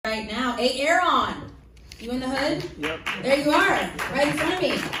Hey, Aaron. You in the hood? Yep. There you are, right in front of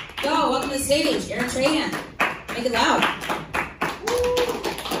me. Go, welcome to the stage, Aaron Trahan. Make it loud.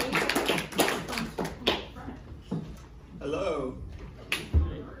 Hello.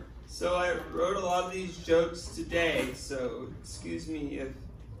 So I wrote a lot of these jokes today, so excuse me if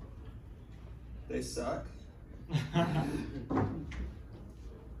they suck.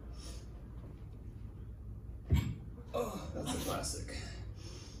 Oh, that's a classic.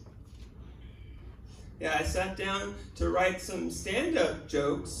 Yeah, I sat down to write some stand-up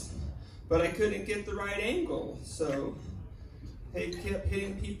jokes, but I couldn't get the right angle, so they kept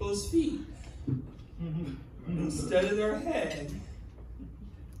hitting people's feet instead of their head.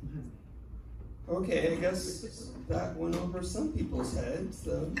 Okay, I guess that went over some people's heads,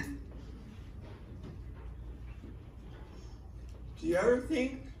 though. Do you ever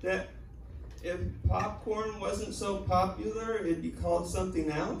think that if popcorn wasn't so popular, it'd be called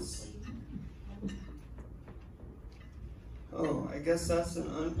something else? Oh, I guess that's an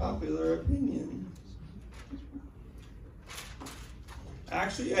unpopular opinion.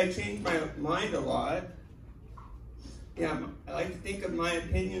 Actually, I changed my mind a lot. Yeah, I like to think of my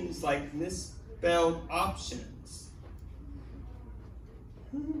opinions like misspelled options.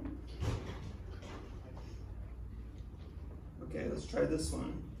 Okay, let's try this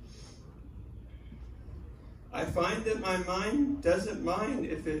one. I find that my mind doesn't mind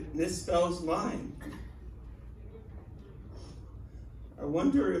if it misspells mine. I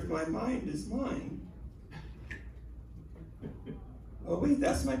wonder if my mind is mine. Oh wait,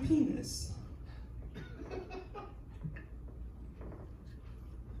 that's my penis. I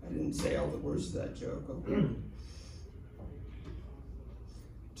didn't say all the words of that joke. Okay.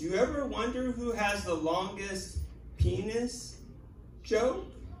 Do you ever wonder who has the longest penis joke?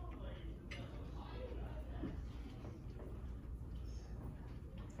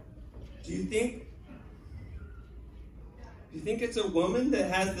 Do you think it's a woman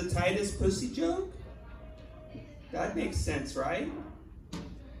that has the tightest pussy joke? That makes sense, right?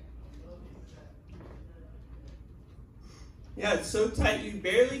 Yeah, it's so tight you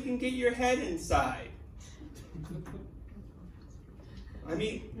barely can get your head inside. I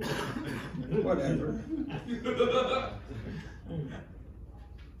mean, whatever.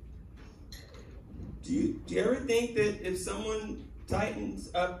 Do you ever think that if someone tightens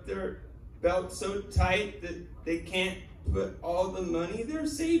up their belt so tight that they can't put all the money they're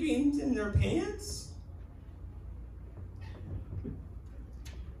saving in their pants?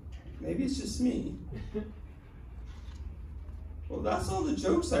 Maybe it's just me. Well, that's all the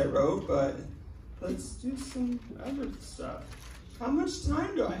jokes I wrote, but let's do some other stuff. How much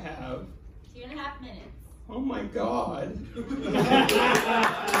time do I have? 2.5 minutes. Oh my God.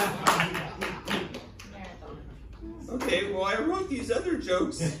 Okay, well, I wrote these other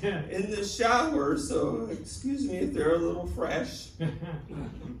jokes in the shower, so excuse me if they're a little fresh.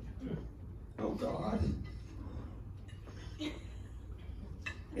 Oh, God.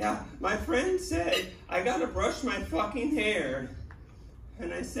 Yeah, my friend said, I gotta brush my fucking hair.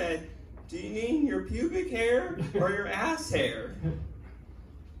 And I said, do you mean your pubic hair or your ass hair?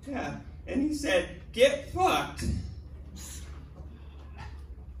 Yeah, and he said, get fucked.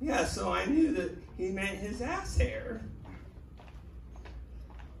 Yeah, so I knew that he meant his ass hair.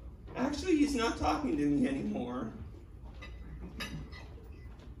 Actually, he's not talking to me anymore.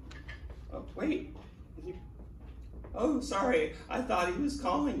 Oh, wait. Oh, sorry. I thought he was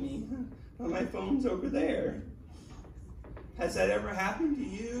calling me. My phone's over there. Has that ever happened to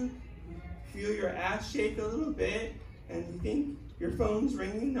you? Feel your ass shake a little bit and you think your phone's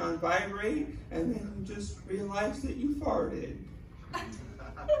ringing on vibrate and then you just realize that you farted.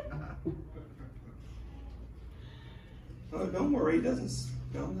 Oh, don't worry, it doesn't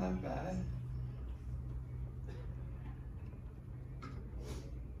smell that bad.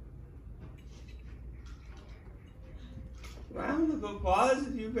 Round of applause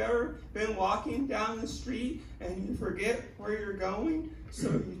if you've ever been walking down the street and you forget where you're going, so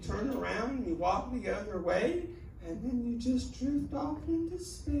you turn around and you walk the other way, and then you just drift off into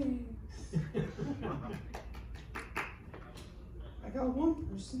space. I got one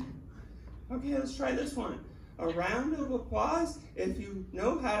person. Okay, let's try this one. A round of applause if you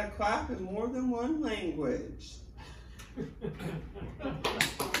know how to clap in more than one language.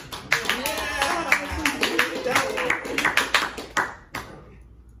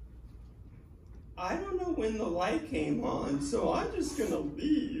 I don't know when the light came on, so I'm just gonna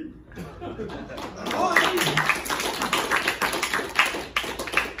leave.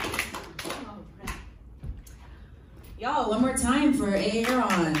 Y'all, one more time for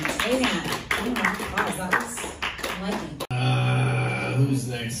Aaron Trahan. Oh my gosh, that was enlightening. Who's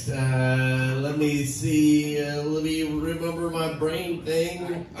next? next? Let me see. Let me remember my brain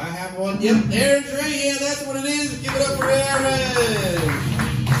thing. I have one. Yep, Aaron Trahan. That's what it is. Give it up for Aaron.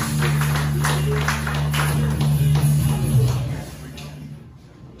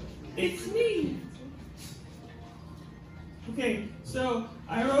 It's me. Okay, so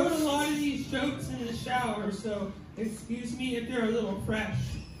I wrote a lot of these jokes in the shower, so excuse me if they're a little fresh.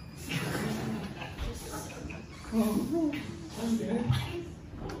 Oh, I'm good.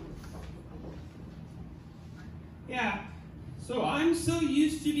 Yeah, so I'm so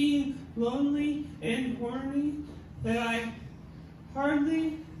used to being lonely and horny that I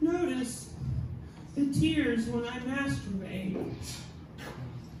hardly notice the tears when I masturbate.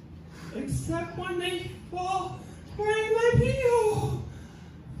 Except when they fall right in my pee hole.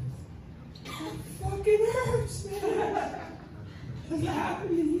 It fucking hurts, man. Does that happen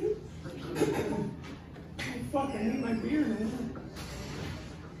to you? I fucking hate my beer, man.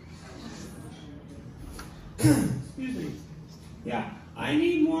 Excuse me. Yeah, I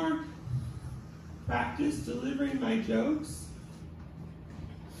need more practice delivering my jokes.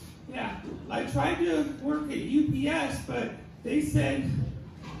 Yeah, I tried to work at UPS, but they said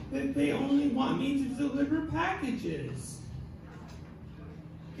that they only want me to deliver packages.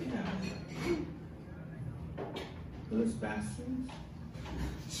 Yeah. Those bastards.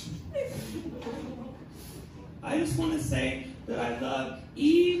 I just want to say that I love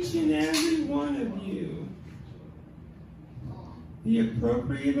each and every one of you. The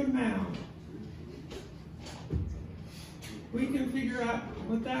appropriate amount. We can figure out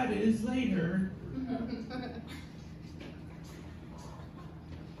what that is later.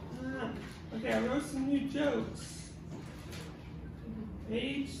 Okay, I wrote some new jokes.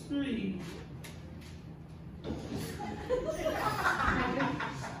 Page 3.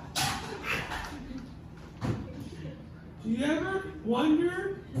 Do you ever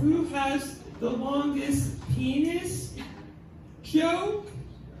wonder who has the longest penis? Joke?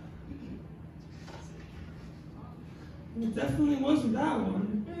 It definitely wasn't that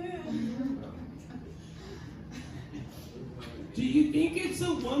one. Do you think it's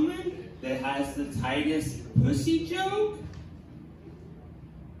a woman that has the tightest pussy joke?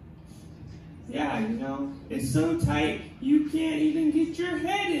 Yeah, you know, it's so tight you can't even get your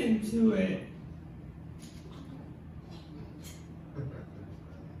head into it.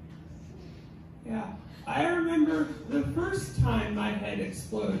 Yeah, I remember the first time my head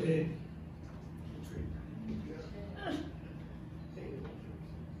exploded.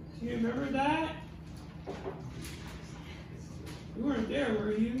 Do you remember that? You weren't there,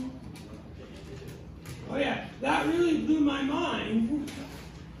 were you? Oh yeah, that really blew my mind.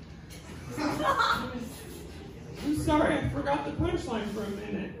 I'm sorry, I forgot the punchline for a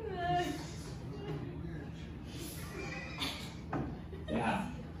minute. Yeah.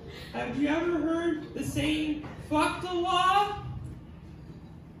 Have you ever heard the saying, fuck the law?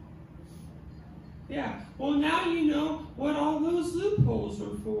 Yeah, well now you know what all those loopholes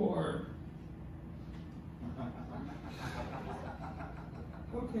are for.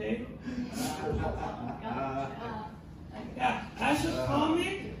 Okay. Yeah, as a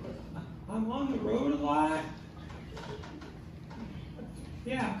comic, I'm on the road a lot.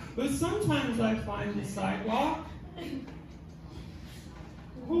 Yeah, but sometimes I find the sidewalk.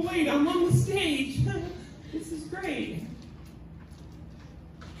 Oh wait, I'm on the stage. This is great.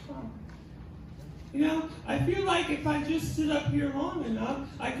 You know, I feel like if I just stood up here long enough,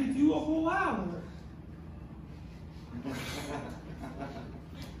 I could do a whole hour.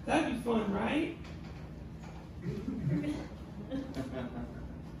 That'd be fun, right?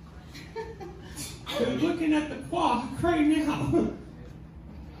 They're looking at the clock right now.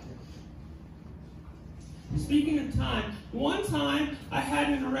 Speaking of time, one time I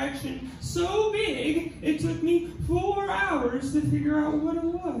had an erection so big it took me 4 hours to figure out what it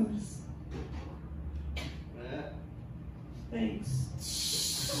was. Thanks.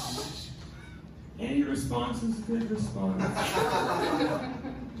 Any response is a good response.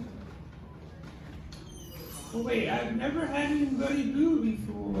 Oh wait, I've never had anybody boo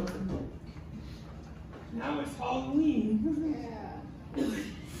before. Now it's Halloween.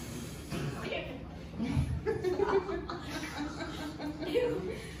 Yeah.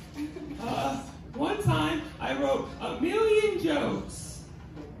 One time I wrote 1,000,000 jokes.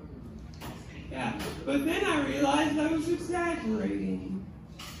 Yeah, but then I realized I was exaggerating.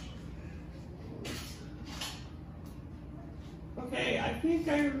 Okay, I think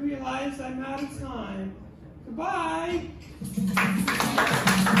I realized I'm out of time. Goodbye.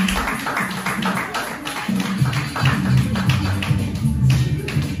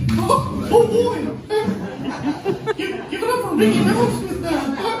 Oh boy! Give it up for Mickey Mouse with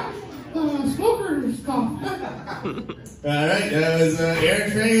that. All right, that was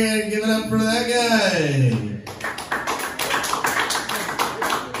Aaron Trahan. Give it up for that guy.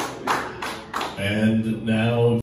 And now